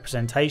you and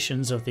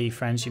representations of the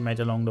friends you made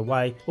along the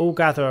way all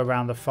gather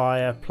around the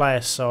fire, play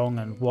a song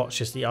and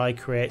watch as the Eye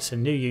creates a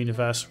new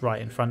universe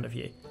right in front of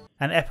you.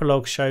 An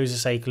epilogue shows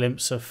us a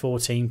glimpse of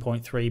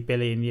 14.3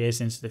 billion years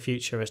into the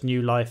future as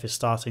new life is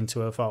starting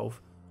to evolve.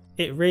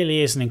 It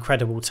really is an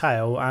incredible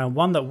tale, and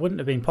one that wouldn't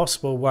have been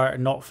possible were it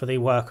not for the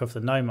work of the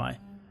Nomai.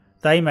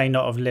 They may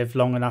not have lived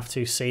long enough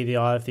to see the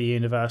Eye of the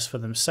Universe for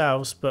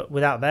themselves, but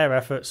without their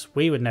efforts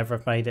we would never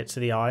have made it to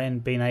the Eye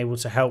and been able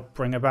to help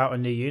bring about a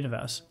new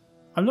universe.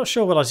 I'm not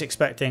sure what I was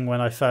expecting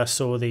when I first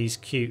saw these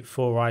cute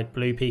four-eyed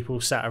blue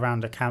people sat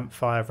around a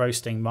campfire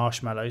roasting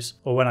marshmallows,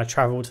 or when I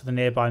travelled to the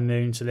nearby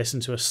moon to listen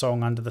to a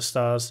song under the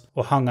stars,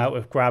 or hung out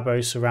with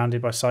grabbos surrounded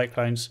by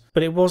cyclones,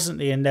 but it wasn't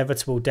the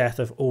inevitable death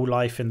of all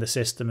life in the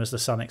system as the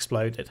sun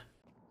exploded.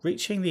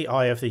 Reaching the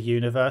Eye of the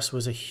Universe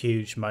was a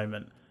huge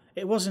moment.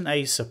 It wasn't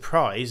a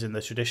surprise in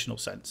the traditional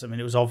sense. I mean,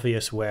 it was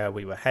obvious where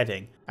we were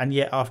heading, and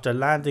yet after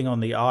landing on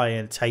the Eye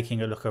and taking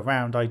a look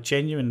around, I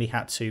genuinely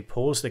had to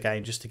pause the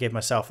game just to give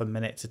myself a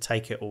minute to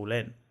take it all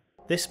in.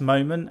 This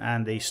moment,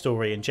 and the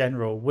story in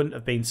general, wouldn't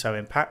have been so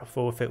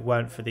impactful if it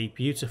weren't for the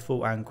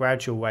beautiful and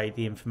gradual way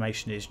the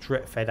information is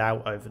drip-fed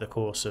out over the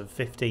course of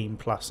 15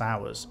 plus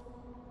hours.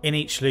 In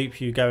each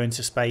loop you go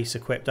into space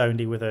equipped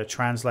only with a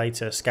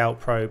translator, scout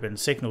probe and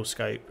signal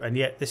scope, and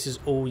yet this is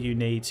all you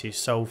need to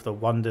solve the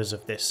wonders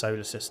of this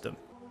solar system.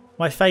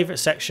 My favourite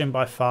section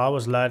by far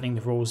was learning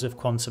the rules of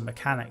quantum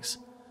mechanics.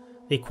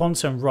 The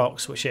quantum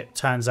rocks, which it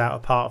turns out are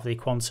part of the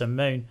quantum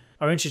moon,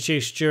 are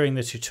introduced during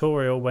the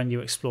tutorial when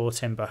you explore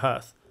Timber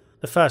Hearth.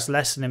 The first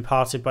lesson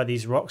imparted by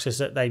these rocks is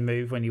that they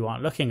move when you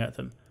aren't looking at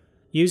them.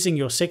 Using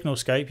your signal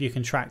scope you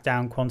can track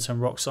down quantum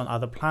rocks on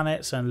other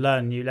planets and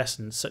learn new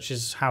lessons, such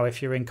as how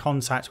if you're in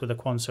contact with a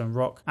quantum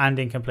rock and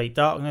in complete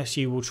darkness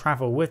you will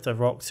travel with the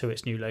rock to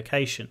its new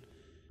location.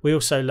 We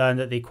also learned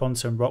that the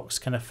quantum rocks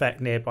can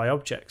affect nearby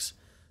objects.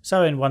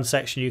 So in one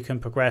section you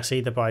can progress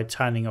either by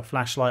turning your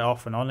flashlight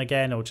off and on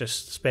again or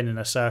just spin in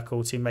a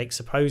circle to make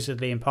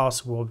supposedly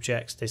impassable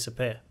objects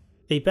disappear.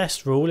 The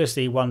best rule is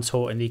the one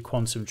taught in the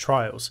quantum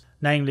trials,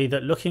 namely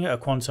that looking at a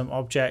quantum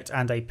object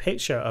and a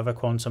picture of a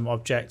quantum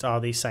object are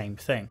the same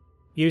thing.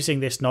 Using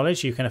this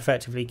knowledge, you can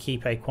effectively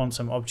keep a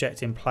quantum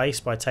object in place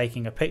by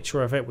taking a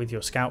picture of it with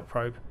your scout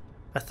probe.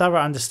 A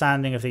thorough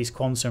understanding of these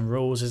quantum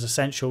rules is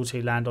essential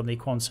to land on the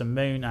quantum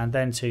moon and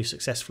then to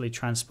successfully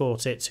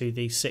transport it to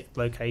the 6th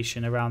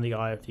location around the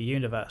eye of the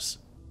universe.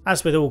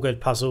 As with all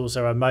good puzzles,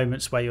 there are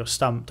moments where you're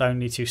stumped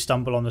only to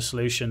stumble on the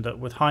solution that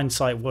with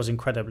hindsight was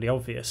incredibly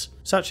obvious,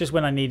 such as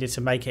when I needed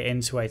to make it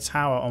into a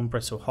tower on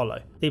Brittle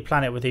Hollow, the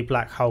planet with the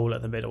black hole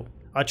at the middle.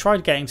 I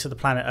tried getting to the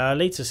planet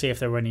early to see if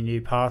there were any new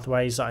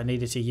pathways that I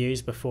needed to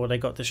use before they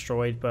got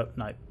destroyed, but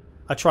no.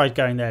 I tried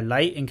going there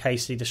late in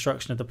case the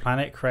destruction of the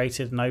planet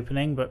created an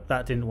opening, but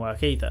that didn't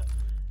work either.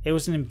 It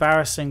was an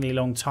embarrassingly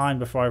long time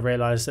before I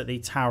realised that the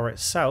tower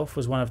itself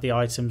was one of the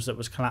items that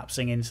was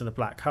collapsing into the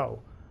black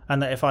hole,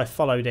 and that if I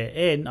followed it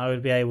in, I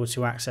would be able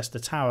to access the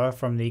tower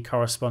from the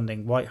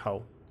corresponding white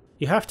hole.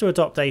 You have to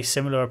adopt a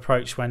similar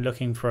approach when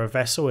looking for a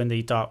vessel in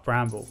the Dark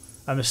Bramble,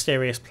 a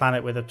mysterious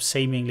planet with a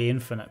seemingly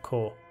infinite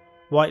core.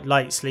 White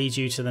lights lead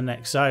you to the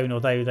next zone,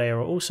 although they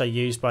are also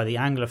used by the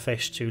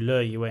anglerfish to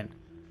lure you in.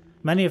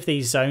 Many of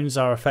these zones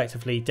are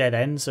effectively dead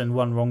ends, and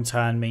one wrong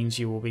turn means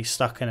you will be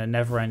stuck in a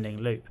never-ending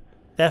loop.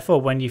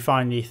 Therefore, when you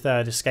find the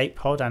 3rd escape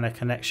pod and a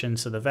connection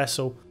to the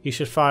vessel, you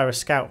should fire a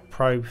scout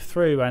probe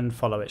through and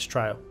follow its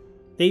trail.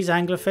 These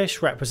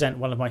anglerfish represent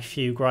one of my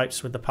few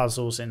gripes with the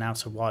puzzles in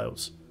Outer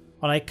Wilds.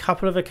 On a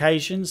couple of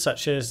occasions,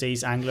 such as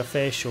these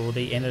anglerfish or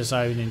the inner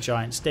zone in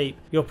Giant's Deep,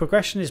 your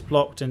progression is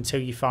blocked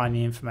until you find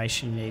the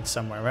information you need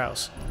somewhere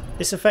else.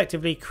 This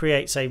effectively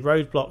creates a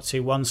roadblock to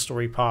one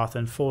story path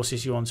and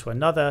forces you onto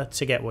another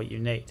to get what you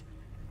need.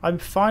 I'm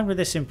fine with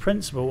this in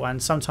principle,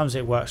 and sometimes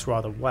it works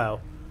rather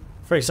well.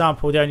 For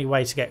example, the only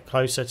way to get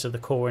closer to the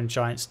core in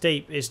Giant's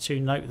Deep is to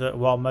note that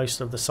while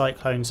most of the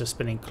cyclones are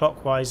spinning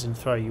clockwise and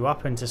throw you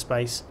up into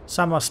space,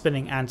 some are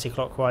spinning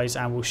anti-clockwise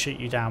and will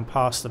shoot you down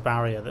past the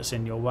barrier that's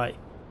in your way.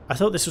 I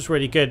thought this was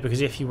really good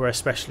because if you were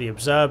especially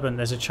observant,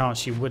 there's a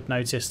chance you would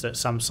notice that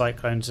some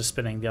cyclones are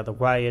spinning the other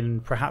way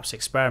and perhaps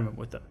experiment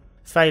with them.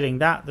 Failing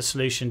that, the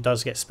solution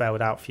does get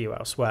spelled out for you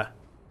elsewhere.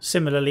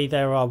 Similarly,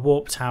 there are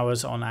warp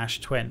towers on Ash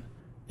Twin.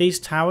 These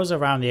towers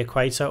around the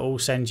equator all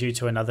send you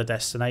to another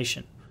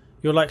destination.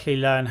 You'll likely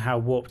learn how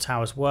warp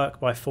towers work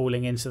by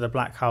falling into the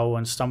black hole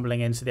and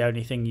stumbling into the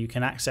only thing you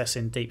can access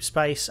in deep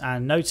space,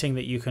 and noting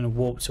that you can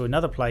warp to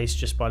another place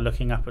just by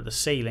looking up at the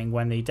ceiling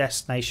when the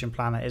destination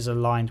planet is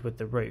aligned with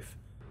the roof.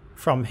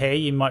 From here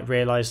you might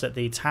realise that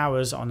the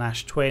towers on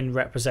Ash Twin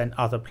represent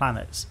other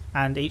planets,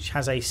 and each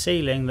has a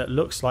ceiling that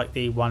looks like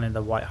the one in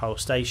the White Hole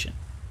Station.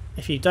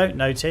 If you don't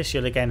notice,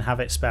 you'll again have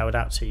it spelled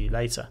out to you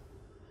later.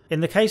 In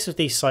the case of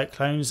these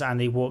cyclones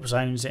and the warp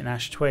zones in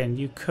Ash Twin,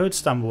 you could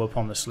stumble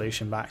upon the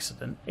solution by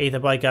accident, either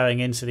by going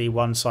into the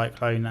one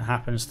cyclone that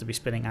happens to be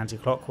spinning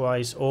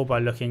anti-clockwise, or by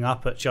looking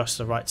up at just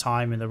the right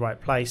time in the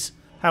right place.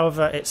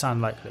 However, it's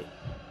unlikely.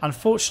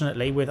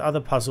 Unfortunately, with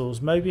other puzzles,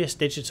 Mobius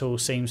Digital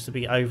seems to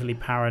be overly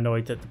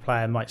paranoid that the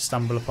player might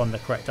stumble upon the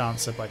correct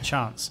answer by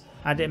chance,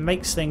 and it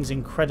makes things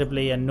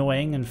incredibly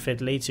annoying and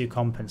fiddly to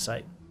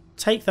compensate.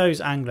 Take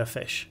those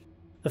anglerfish.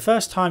 The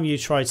first time you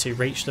try to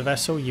reach the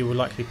vessel, you will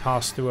likely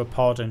pass through a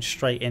pod and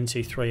straight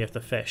into 3 of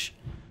the fish.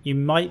 You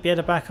might be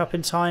able to back up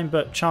in time,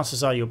 but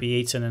chances are you'll be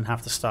eaten and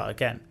have to start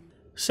again.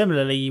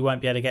 Similarly, you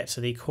won't be able to get to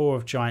the core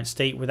of Giant's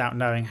Deep without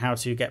knowing how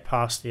to get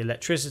past the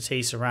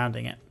electricity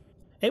surrounding it.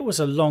 It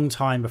was a long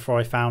time before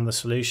I found the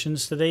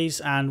solutions to these,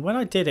 and when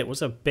I did it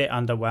was a bit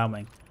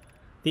underwhelming.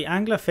 The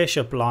anglerfish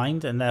are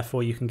blind, and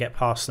therefore you can get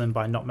past them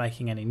by not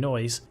making any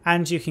noise,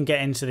 and you can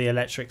get into the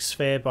electric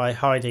sphere by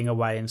hiding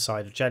away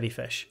inside of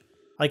jellyfish.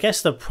 I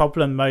guess the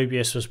problem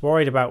Mobius was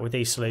worried about with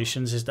these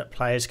solutions is that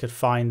players could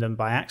find them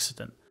by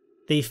accident.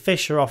 The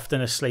fish are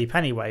often asleep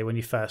anyway when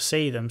you first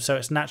see them, so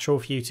it's natural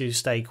for you to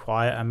stay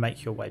quiet and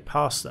make your way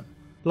past them.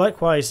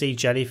 Likewise, the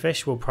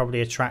jellyfish will probably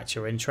attract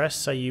your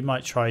interest, so you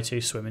might try to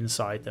swim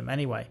inside them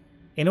anyway.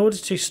 In order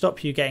to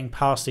stop you getting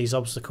past these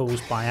obstacles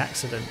by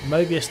accident,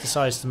 Mobius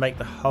decides to make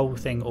the whole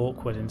thing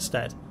awkward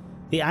instead.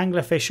 The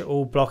anglerfish are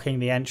all blocking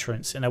the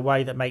entrance in a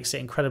way that makes it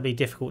incredibly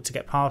difficult to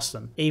get past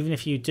them, even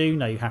if you do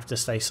know you have to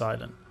stay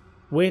silent.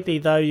 Weirdly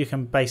though, you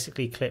can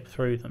basically clip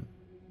through them.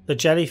 The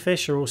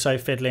jellyfish are also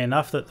fiddly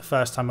enough that the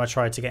first time I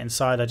tried to get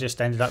inside I just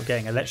ended up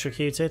getting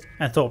electrocuted,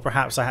 and thought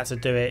perhaps I had to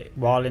do it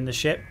while in the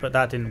ship, but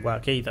that didn't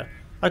work either.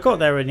 I got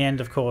there in the end,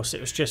 of course.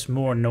 It was just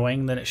more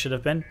annoying than it should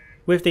have been.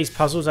 With these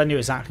puzzles I knew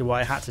exactly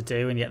what I had to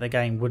do, and yet the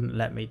game wouldn't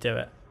let me do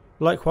it.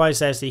 Likewise,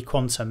 there's the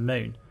quantum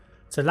moon.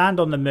 To land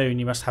on the moon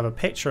you must have a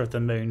picture of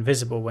the moon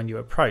visible when you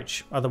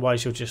approach,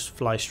 otherwise you'll just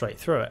fly straight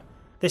through it.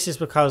 This is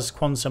because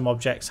quantum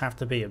objects have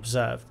to be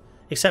observed.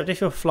 Except if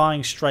you're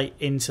flying straight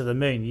into the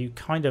moon, you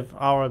kind of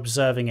are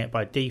observing it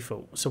by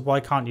default, so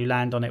why can't you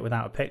land on it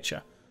without a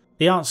picture?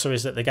 The answer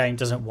is that the game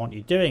doesn't want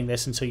you doing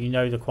this until you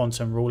know the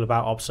quantum rule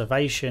about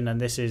observation,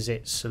 and this is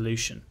its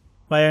solution.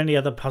 My only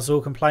other puzzle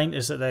complaint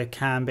is that there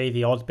can be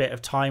the odd bit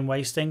of time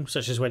wasting,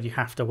 such as when you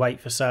have to wait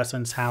for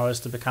certain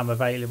towers to become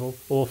available,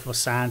 or for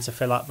sand to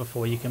fill up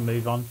before you can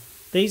move on.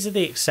 These are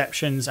the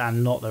exceptions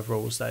and not the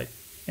rules though.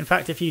 In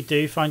fact, if you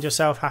do find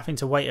yourself having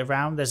to wait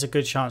around, there's a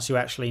good chance you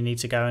actually need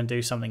to go and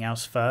do something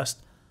else first,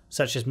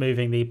 such as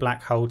moving the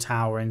black hole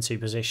tower into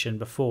position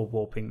before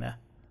warping there.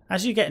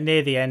 As you get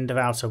near the end of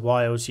Outer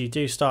Wilds, you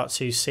do start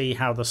to see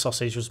how the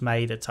sausage was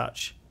made a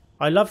touch.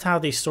 I loved how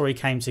the story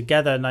came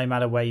together no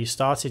matter where you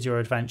started your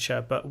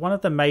adventure, but one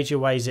of the major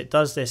ways it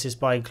does this is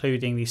by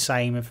including the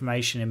same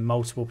information in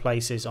multiple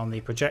places on the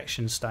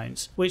projection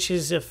stones, which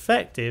is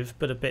effective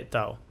but a bit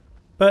dull.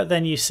 But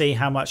then you see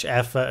how much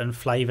effort and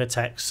flavour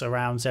text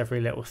surrounds every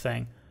little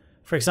thing.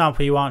 For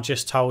example, you aren't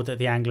just told that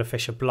the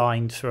anglerfish are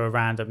blind through a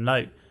random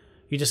note.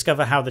 You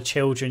discover how the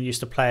children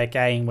used to play a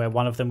game where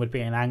one of them would be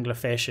an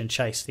anglerfish and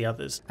chase the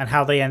others, and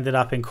how they ended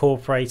up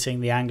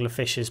incorporating the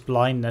anglerfish's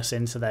blindness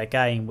into their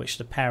game, which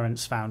the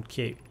parents found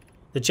cute.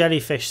 The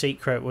jellyfish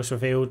secret was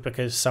revealed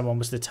because someone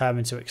was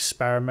determined to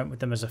experiment with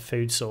them as a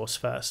food source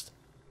first.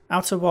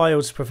 Outer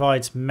Wilds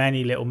provides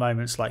many little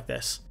moments like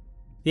this.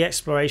 The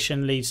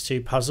exploration leads to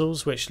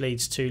puzzles, which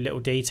leads to little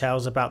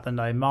details about the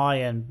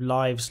Nomai and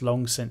lives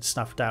long since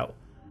snuffed out.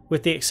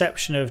 With the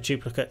exception of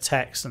duplicate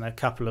text and a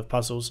couple of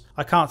puzzles,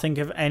 I can't think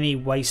of any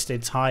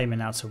wasted time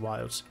in Outer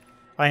Wilds.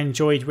 I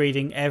enjoyed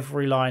reading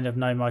every line of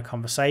Nomai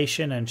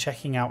conversation and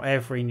checking out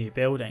every new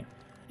building.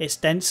 It's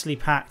densely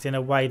packed in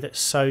a way that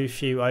so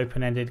few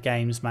open-ended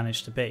games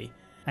manage to be,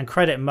 and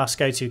credit must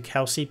go to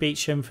Kelsey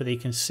Beecham for the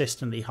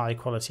consistently high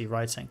quality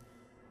writing.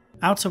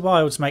 Outer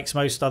Wilds makes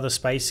most other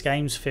space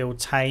games feel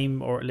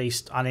tame or at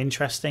least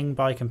uninteresting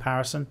by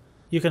comparison.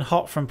 You can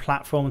hop from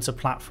platform to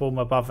platform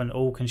above an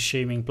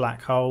all-consuming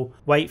black hole,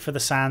 wait for the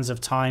sands of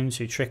time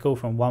to trickle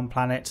from one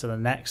planet to the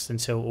next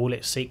until all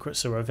its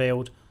secrets are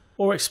revealed,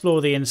 or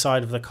explore the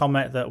inside of the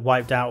comet that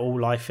wiped out all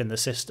life in the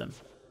system.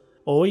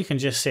 Or you can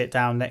just sit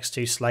down next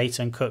to Slate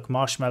and cook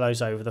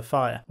marshmallows over the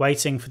fire,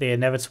 waiting for the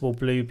inevitable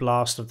blue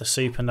blast of the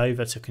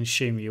supernova to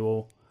consume you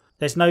all.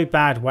 There's no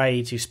bad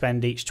way to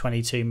spend each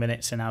 22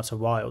 minutes in Outer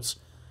Wilds.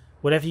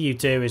 Whatever you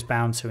do is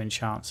bound to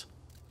enchant.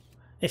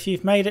 If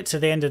you've made it to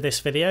the end of this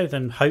video,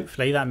 then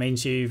hopefully that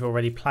means you've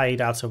already played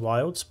Outer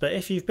Wilds, but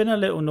if you've been a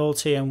little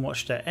naughty and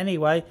watched it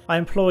anyway, I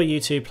implore you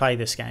to play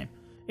this game.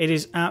 It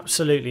is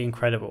absolutely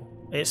incredible.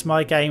 It's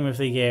my game of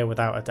the year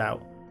without a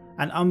doubt.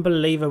 An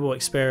unbelievable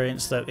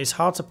experience that is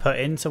hard to put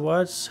into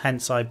words,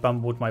 hence I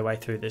bumbled my way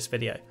through this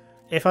video.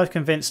 If I've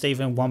convinced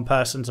even one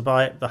person to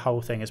buy it, the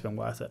whole thing has been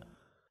worth it.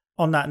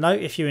 On that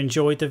note, if you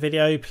enjoyed the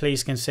video,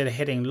 please consider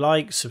hitting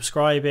like,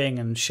 subscribing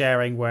and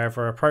sharing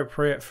wherever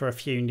appropriate for a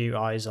few new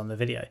eyes on the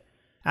video.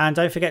 And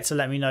don't forget to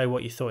let me know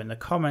what you thought in the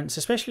comments,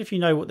 especially if you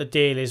know what the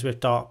deal is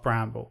with Dark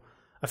Bramble.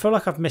 I feel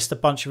like I've missed a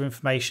bunch of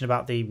information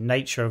about the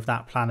nature of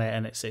that planet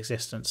and its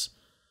existence.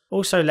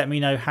 Also let me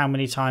know how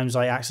many times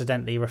I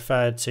accidentally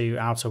referred to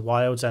Outer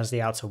Wilds as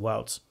the Outer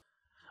Worlds.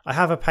 I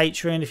have a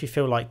Patreon if you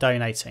feel like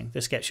donating.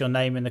 This gets your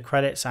name in the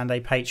credits and a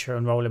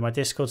Patreon role in my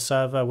Discord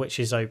server, which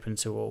is open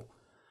to all.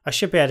 I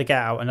should be able to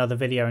get out another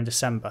video in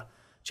December.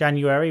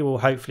 January will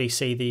hopefully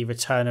see the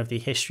return of the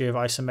History of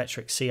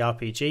Isometric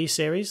CRPG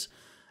series,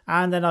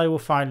 and then I will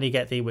finally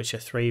get the Witcher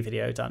 3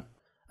 video done.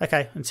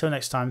 Okay, until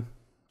next time,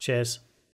 cheers.